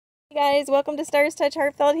Hey guys, welcome to Stars Touch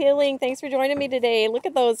Heartfelt Healing. Thanks for joining me today. Look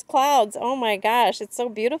at those clouds. Oh my gosh, it's so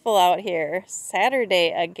beautiful out here.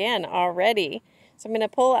 Saturday again already. So I'm going to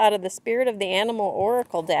pull out of the Spirit of the Animal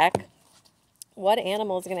Oracle deck. What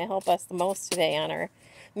animal is going to help us the most today on our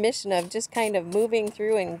mission of just kind of moving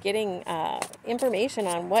through and getting information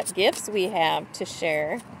on what gifts we have to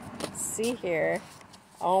share. Let's see here.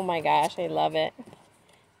 Oh my gosh, I love it.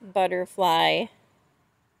 Butterfly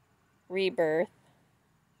Rebirth.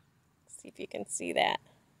 See if you can see that.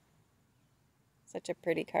 Such a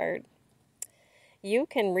pretty card. You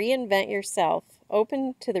can reinvent yourself.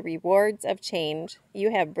 Open to the rewards of change.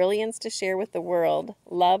 You have brilliance to share with the world.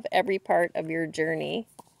 Love every part of your journey.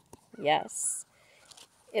 Yes.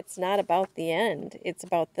 It's not about the end. It's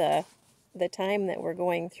about the time that we're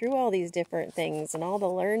going through all these different things and all the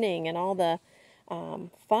learning and all the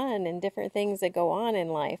fun and different things that go on in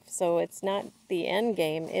life. So it's not the end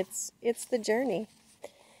game. It's the journey.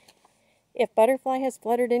 If butterfly has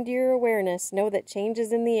fluttered into your awareness, know that change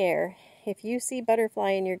is in the air. If you see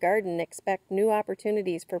butterfly in your garden, expect new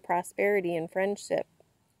opportunities for prosperity and friendship.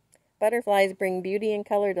 Butterflies bring beauty and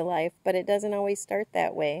color to life, but it doesn't always start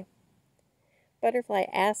that way. Butterfly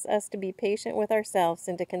asks us to be patient with ourselves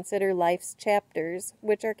and to consider life's chapters,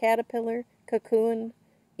 which are caterpillar, cocoon,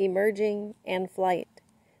 emerging, and flight.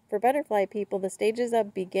 For butterfly people, the stages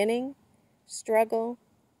of beginning, struggle,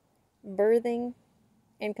 birthing,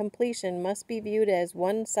 and completion must be viewed as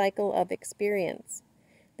one cycle of experience.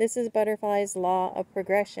 This is butterfly's law of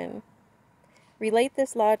progression. Relate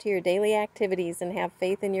this law to your daily activities and have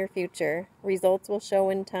faith in your future. Results will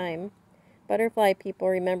show in time. Butterfly people,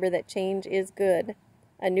 remember that change is good.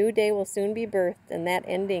 A new day will soon be birthed, and that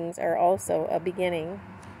endings are also a beginning.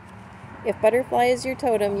 If butterfly is your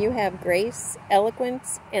totem, you have grace,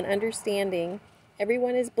 eloquence, and understanding.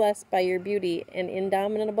 Everyone is blessed by your beauty and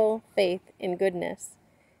indomitable faith in goodness.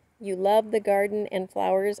 You love the garden and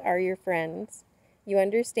flowers are your friends. You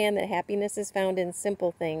understand that happiness is found in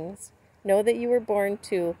simple things. Know that you were born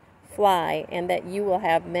to fly and that you will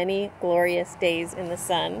have many glorious days in the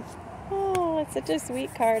sun. Oh, it's such a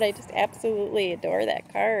sweet card. I just absolutely adore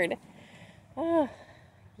that card. Oh,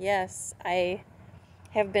 yes, I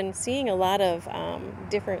have been seeing a lot of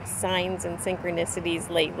different signs and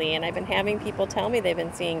synchronicities lately, and I've been having people tell me they've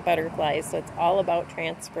been seeing butterflies, so it's all about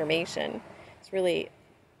transformation. It's really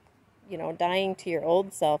dying to your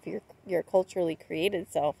old self, your culturally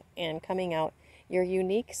created self, and coming out your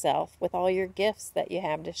unique self with all your gifts that you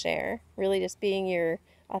have to share. Really just being your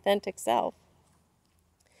authentic self.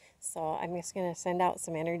 So I'm just going to send out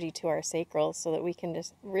some energy to our sacrals so that we can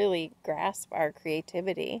just really grasp our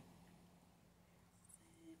creativity.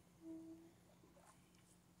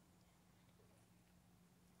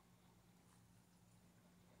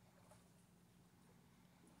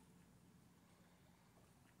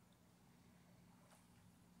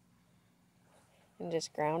 And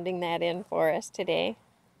just grounding that in for us today.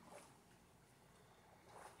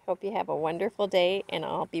 Hope you have a wonderful day, and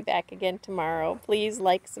I'll be back again tomorrow. Please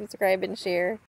like, subscribe, and share.